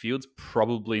depth of field's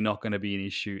probably not going to be an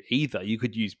issue either. You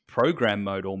could use program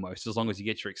mode almost. As long as you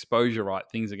get your exposure right,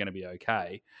 things are going to be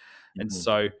okay. And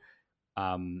so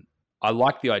I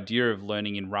like the idea of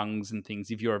learning in rungs and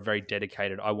things. If you're very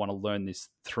dedicated, I want to learn this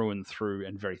through and through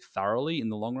and very thoroughly in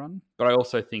the long run. But I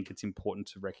also think it's important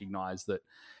to recognize that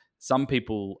some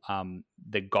people,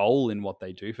 their goal in what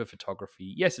they do for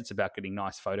photography, yes, it's about getting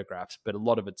nice photographs, but a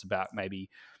lot of it's about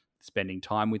maybe spending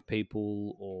time with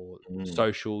people or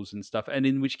socials and stuff. And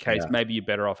in which case, maybe you're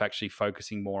better off actually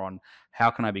focusing more on how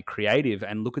can I be creative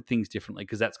and look at things differently,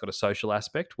 because that's got a social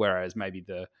aspect, whereas maybe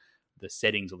the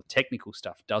settings or the technical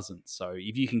stuff doesn't. So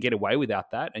if you can get away without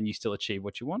that and you still achieve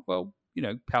what you want, well,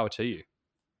 power to you.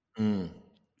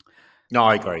 No,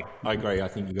 I agree. I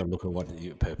think you've got to look at what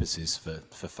your purpose is for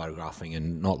photographing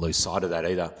and not lose sight of that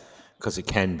either, because it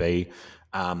can be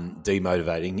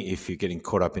demotivating if you're getting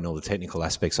caught up in all the technical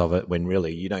aspects of it when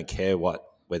really you don't care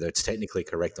whether it's technically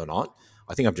correct or not.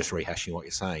 I think I'm just rehashing what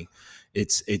you're saying.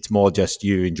 It's more just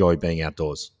you enjoy being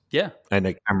outdoors. Yeah. And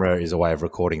a camera is a way of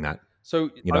recording that.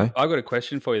 So I've got a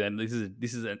question for you then.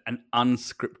 This is an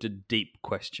unscripted, deep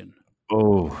question.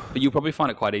 Oh. But you'll probably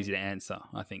find it quite easy to answer,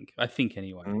 I think.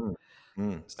 Anyway.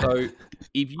 So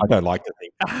if you... I don't like to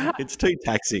think. It's too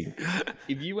taxing.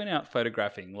 If you went out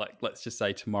photographing, like let's just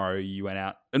say tomorrow you went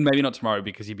out, and maybe not tomorrow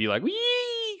because you'd be like, wee,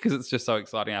 because it's just so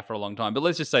exciting after a long time. But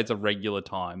let's just say it's a regular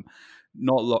time,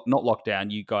 not lockdown.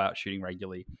 You go out shooting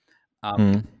regularly.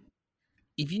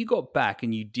 If if you got back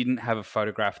and you didn't have a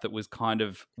photograph that was kind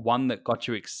of one that got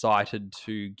you excited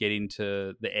to get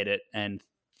into the edit and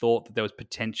thought that there was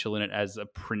potential in it as a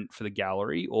print for the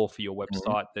gallery or for your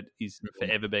website that is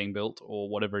forever being built or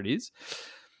whatever it is,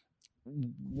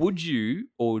 would you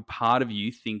or would part of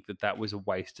you think that that was a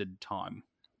wasted time?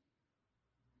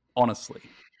 Honestly.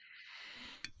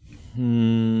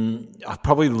 I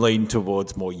probably lean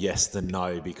towards more yes than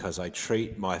no, because I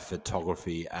treat my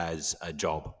photography as a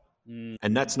job.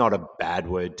 And that's not a bad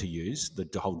word to use.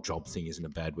 The whole job thing isn't a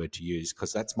bad word to use,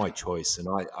 because that's my choice. And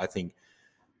I think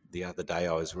the other day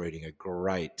I was reading a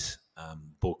great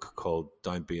book called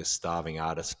Don't Be a Starving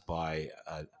Artist by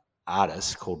an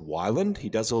artist called Wyland. He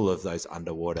does all of those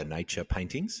underwater nature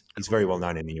paintings. He's very well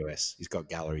known in the US. He's got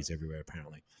galleries everywhere,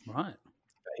 apparently. Right.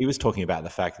 He was talking about the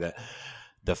fact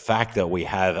that we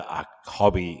have a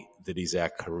hobby that is our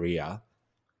career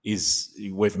is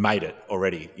we've made it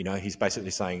already. He's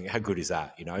basically saying, how good is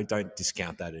that? Don't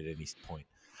discount that at any point.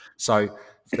 So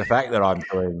the fact that I'm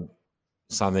doing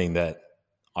something that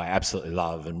I absolutely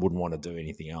love and wouldn't want to do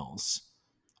anything else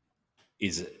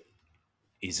is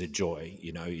a joy,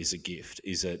 is a gift.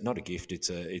 Is a not a gift, it's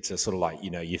a sort of like,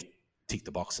 you tick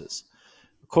the boxes.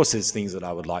 Of course, there's things that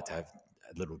I would like to have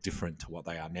a little different to what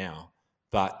they are now.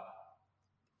 But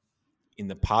in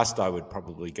the past, I would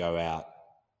probably go out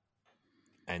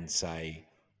and say,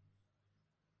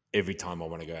 every time I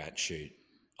want to go out and shoot,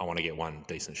 I want to get one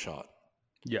decent shot.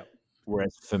 Yeah.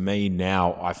 Whereas for me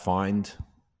now, I find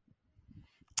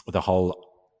the whole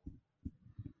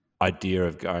idea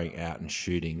of going out and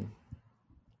shooting,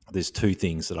 there's two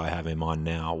things that I have in mind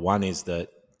now. One is that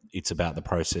it's about the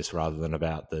process rather than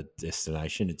about the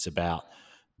destination. It's about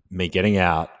me getting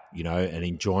out, and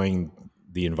enjoying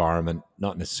the environment,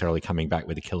 not necessarily coming back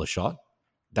with a killer shot.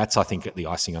 That's, I think, the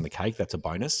icing on the cake. That's a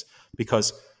bonus.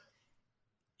 Because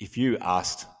if you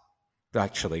asked,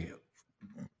 actually,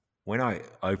 when I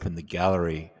opened the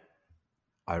gallery,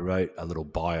 I wrote a little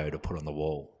bio to put on the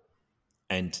wall.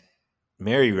 And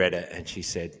Mary read it and she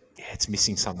said, yeah, it's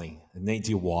missing something. It needs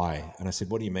your why. And I said,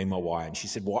 what do you mean my why? And she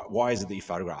said, why is it that you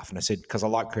photograph? And I said, because I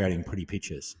like creating pretty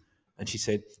pictures. And she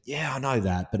said, yeah, I know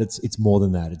that, but it's more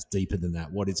than that. It's deeper than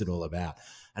that. What is it all about?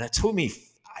 And it took me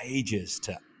ages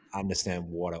to understand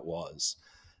what it was.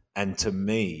 And to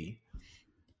me,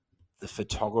 the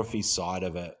photography side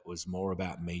of it was more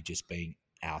about me just being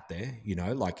out there,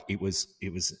 like it was,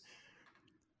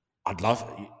 I'd love,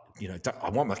 I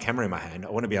want my camera in my hand.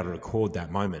 I want to be able to record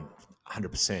that moment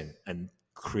 100%. And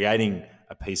creating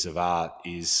a piece of art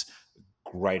is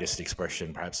greatest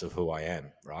expression perhaps of who I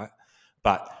am, right?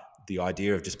 But the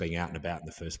idea of just being out and about in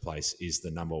the first place is the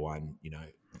number one,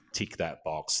 tick that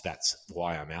box. That's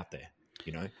why I'm out there,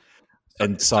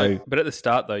 And so, but at the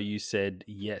start though, you said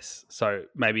yes. So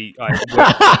maybe I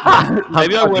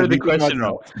worded the question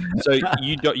wrong. So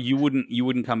you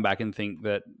wouldn't come back and think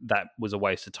that was a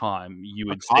waste of time. You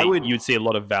would see a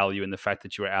lot of value in the fact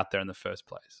that you were out there in the first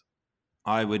place.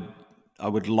 I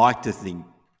would like to think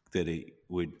that it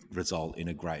would result in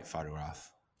a great photograph.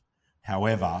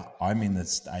 However, I'm in the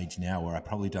stage now where I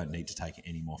probably don't need to take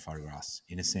any more photographs,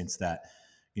 in a sense that,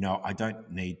 I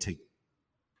don't need to.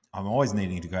 I'm always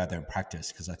needing to go out there and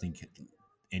practice, because I think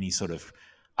any sort of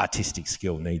artistic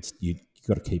skill needs, you've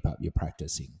got to keep up your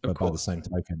practicing. But by the same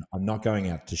token, I'm not going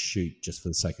out to shoot just for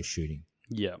the sake of shooting.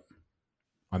 Yeah.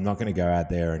 I'm not going to go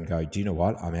out there and go, do you know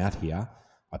what? I'm out here.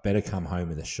 I better come home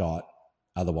with a shot.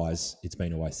 Otherwise, it's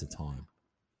been a waste of time.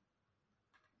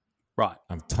 Right.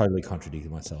 I'm totally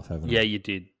contradicting myself, haven't I? Yeah, you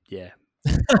did. Yeah.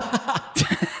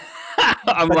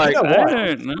 I'm like, I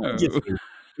don't know.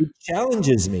 It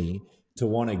challenges me to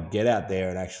want to get out there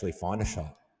and actually find a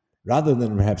shot, rather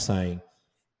than perhaps saying,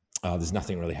 oh, there's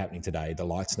nothing really happening today, the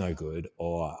light's no good,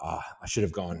 or I should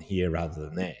have gone here rather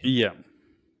than there. Yeah.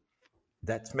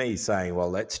 That's me saying, well,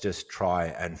 let's just try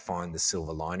and find the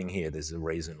silver lining here. There's a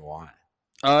reason why.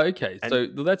 Oh, okay. So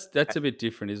that's a bit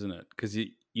different, isn't it? Because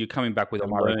you're coming back with a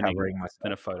learning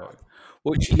than a photo.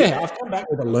 Well, yeah, I've come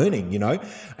back with a learning,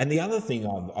 And the other thing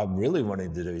I'm really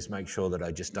wanting to do is make sure that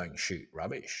I just don't shoot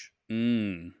rubbish.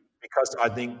 Because I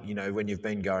think, when you've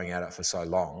been going at it for so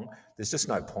long, there's just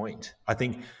no point. I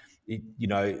think,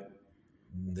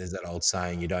 there's that old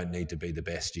saying, you don't need to be the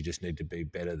best, you just need to be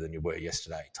better than you were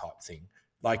yesterday type thing.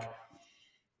 Like,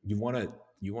 you want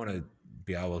to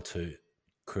be able to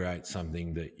create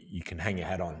something that you can hang your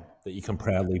hat on, that you can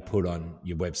proudly put on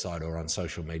your website or on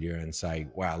social media and say,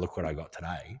 wow, look what I got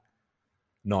today.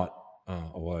 Not,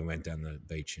 oh, I went down the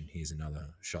beach and here's another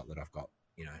shot that I've got,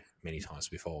 many times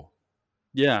before.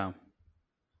 Yeah.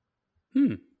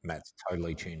 Matt's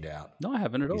totally tuned out. No, I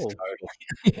haven't at all.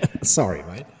 Totally... Sorry,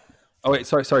 mate. Oh wait,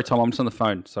 sorry, Tom. I'm just on the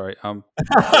phone. Sorry.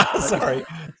 sorry.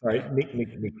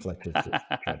 Nick Fletcher.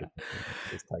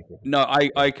 Just take it. No,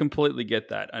 I completely get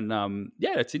that, and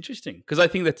it's interesting because I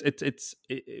think that it's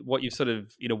what you've sort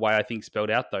of in a way I think spelled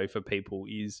out though for people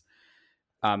is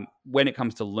when it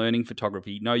comes to learning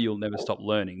photography, no, you'll never stop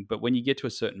learning, but when you get to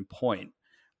a certain point,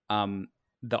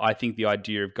 I think the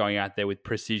idea of going out there with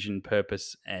precision,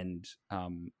 purpose, and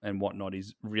whatnot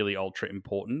is really ultra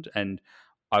important. And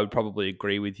I would probably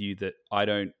agree with you that I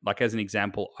don't, like as an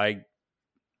example, I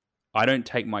don't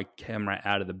take my camera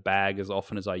out of the bag as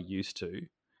often as I used to.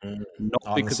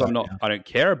 Not because I don't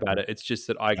care about it. It's just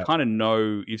that I kind of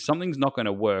know if something's not going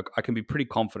to work, I can be pretty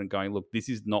confident going, look, this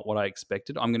is not what I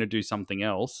expected. I'm going to do something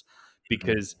else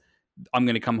because I'm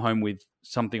going to come home with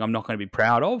something I'm not going to be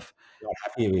proud of. Not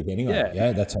happy with anyway.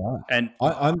 Yeah, that's all right. And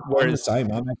I'm the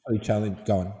same. I'm actually challenged.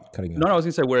 Go on, cutting. No, I was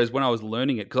going to say. Whereas when I was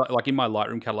learning it, because like in my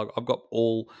Lightroom catalog, I've got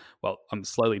I'm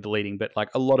slowly deleting, but like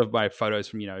a lot of my photos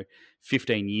from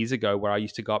 15 years ago, where I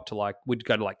used to go up to we'd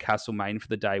go to Castlemaine for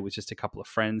the day with just a couple of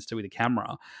friends with a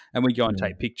camera, and we'd go and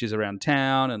take pictures around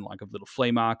town and of little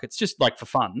flea markets, just for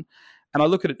fun. And I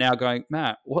look at it now, going,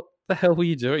 Matt, what the hell were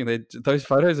you doing? Those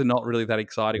photos are not really that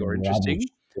exciting or interesting.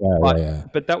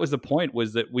 But that was the point,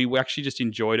 was that we actually just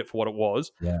enjoyed it for what it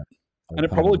was. Yeah. And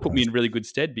it probably put me in really good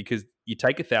stead because you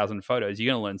take 1,000 photos,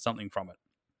 you're going to learn something from it.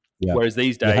 Yeah. Whereas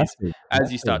these days, as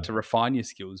you start to refine your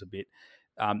skills a bit,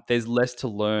 there's less to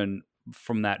learn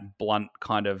from that blunt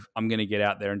kind of, I'm going to get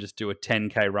out there and just do a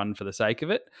 10K run for the sake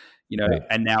of it,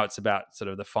 and now it's about sort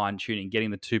of the fine tuning, getting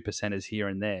the 2%ers here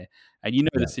and there. And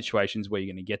the situations where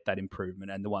you're going to get that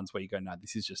improvement and the ones where you go, no,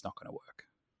 this is just not going to work.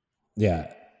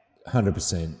 Yeah.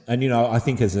 100%. And, I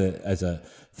think as a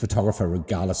photographer,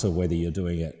 regardless of whether you're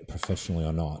doing it professionally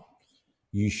or not,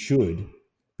 you should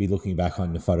be looking back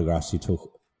on the photographs you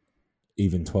took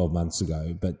even 12 months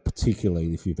ago, but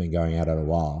particularly if you've been going at it a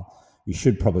while, you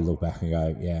should probably look back and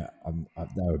go, yeah,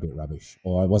 they were a bit rubbish.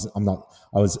 Or I was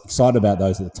excited about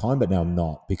those at the time, but now I'm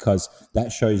not, because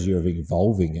that shows you're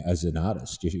evolving as an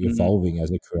artist. You're evolving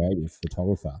as a creative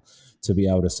photographer to be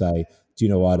able to say, do you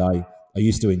know what, I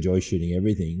used to enjoy shooting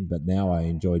everything, but now I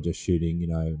enjoy just shooting,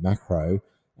 macro.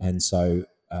 And so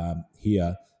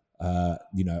here,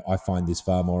 I find this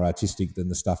far more artistic than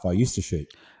the stuff I used to shoot.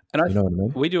 And you know what I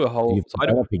mean? We do a whole... You're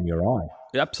developing your eye.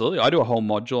 Yeah, absolutely. I do a whole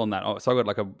module on that. So I've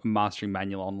got a mastering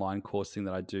manual online course thing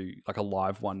that I do, a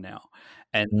live one now.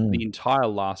 And the entire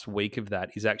last week of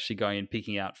that is actually going and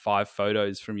picking out 5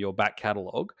 photos from your back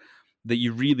catalogue that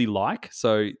you really like.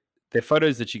 So they're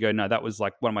photos that you go, no, that was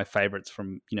one of my favorites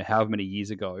from, however many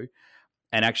years ago,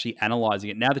 and actually analyzing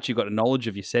it now that you've got a knowledge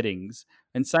of your settings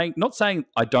and not saying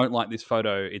I don't like this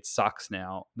photo, it sucks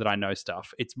now that I know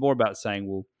stuff. It's more about saying,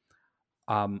 well,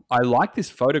 I like this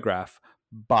photograph,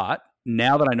 but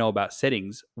now that I know about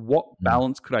settings, what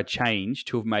balance could I change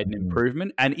to have made an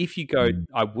improvement? And if you go,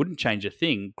 I wouldn't change a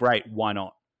thing, great, why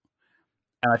not?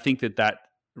 And I think that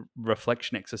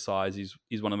reflection exercise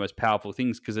is one of the most powerful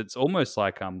things, because it's almost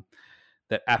like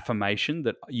that affirmation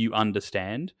that you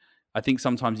understand. I think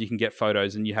sometimes you can get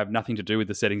photos and you have nothing to do with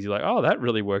the settings. You're like, oh, that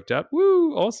really worked out.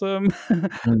 Woo, awesome.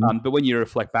 But when you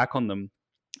reflect back on them,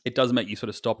 it does make you sort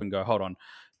of stop and go, hold on.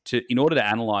 In order to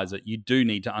analyze it, you do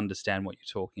need to understand what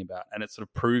you're talking about. And it sort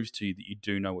of proves to you that you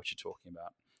do know what you're talking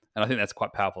about. And I think that's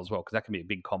quite powerful as well, because that can be a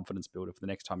big confidence builder for the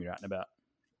next time you're out and about.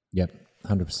 Yep,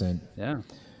 100%. Yeah.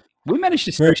 We managed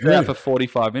to stretch it out for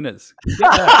 45 minutes.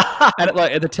 And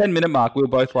at the 10-minute mark, we were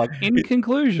both like, in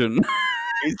conclusion.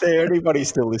 Is there anybody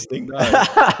still listening? No.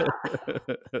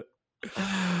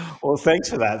 Well, thanks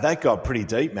for that. That got pretty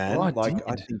deep, man. Oh, I think,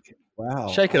 wow.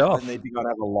 Shake it off. I need to go and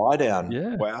have a lie down.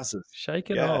 Yeah. Wowzers. Shake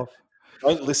it off.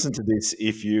 Don't listen to this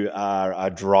if you are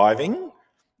driving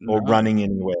or running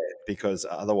anywhere, because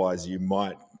otherwise you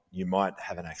might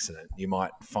have an accident. You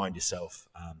might find yourself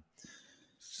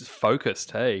just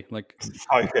focused, hey?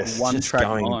 Focused. One just track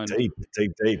going mind.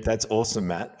 Deep. That's awesome,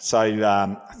 Matt.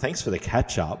 So thanks for the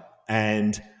catch up.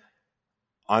 And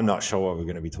I'm not sure what we're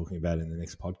going to be talking about in the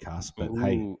next podcast, but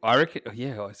hey. I reckon,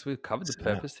 so we've covered the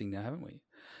purpose thing now, haven't we?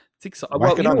 It's exciting.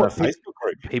 Whack it on the Facebook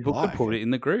group. People could put it in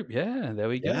the group. Yeah, there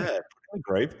we go. Yeah, put it in the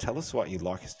group. Tell us what you'd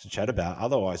like us to chat about.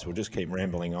 Otherwise, we'll just keep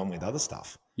rambling on with other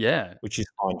stuff. Yeah. Which is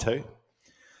fine too.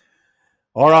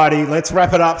 All righty, let's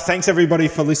wrap it up. Thanks, everybody,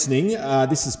 for listening.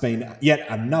 This has been yet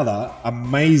another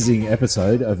amazing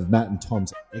episode of Matt and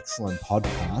Tom's excellent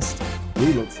podcast.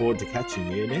 We look forward to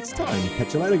catching you next time.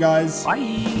 Catch you later, guys.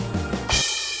 Bye.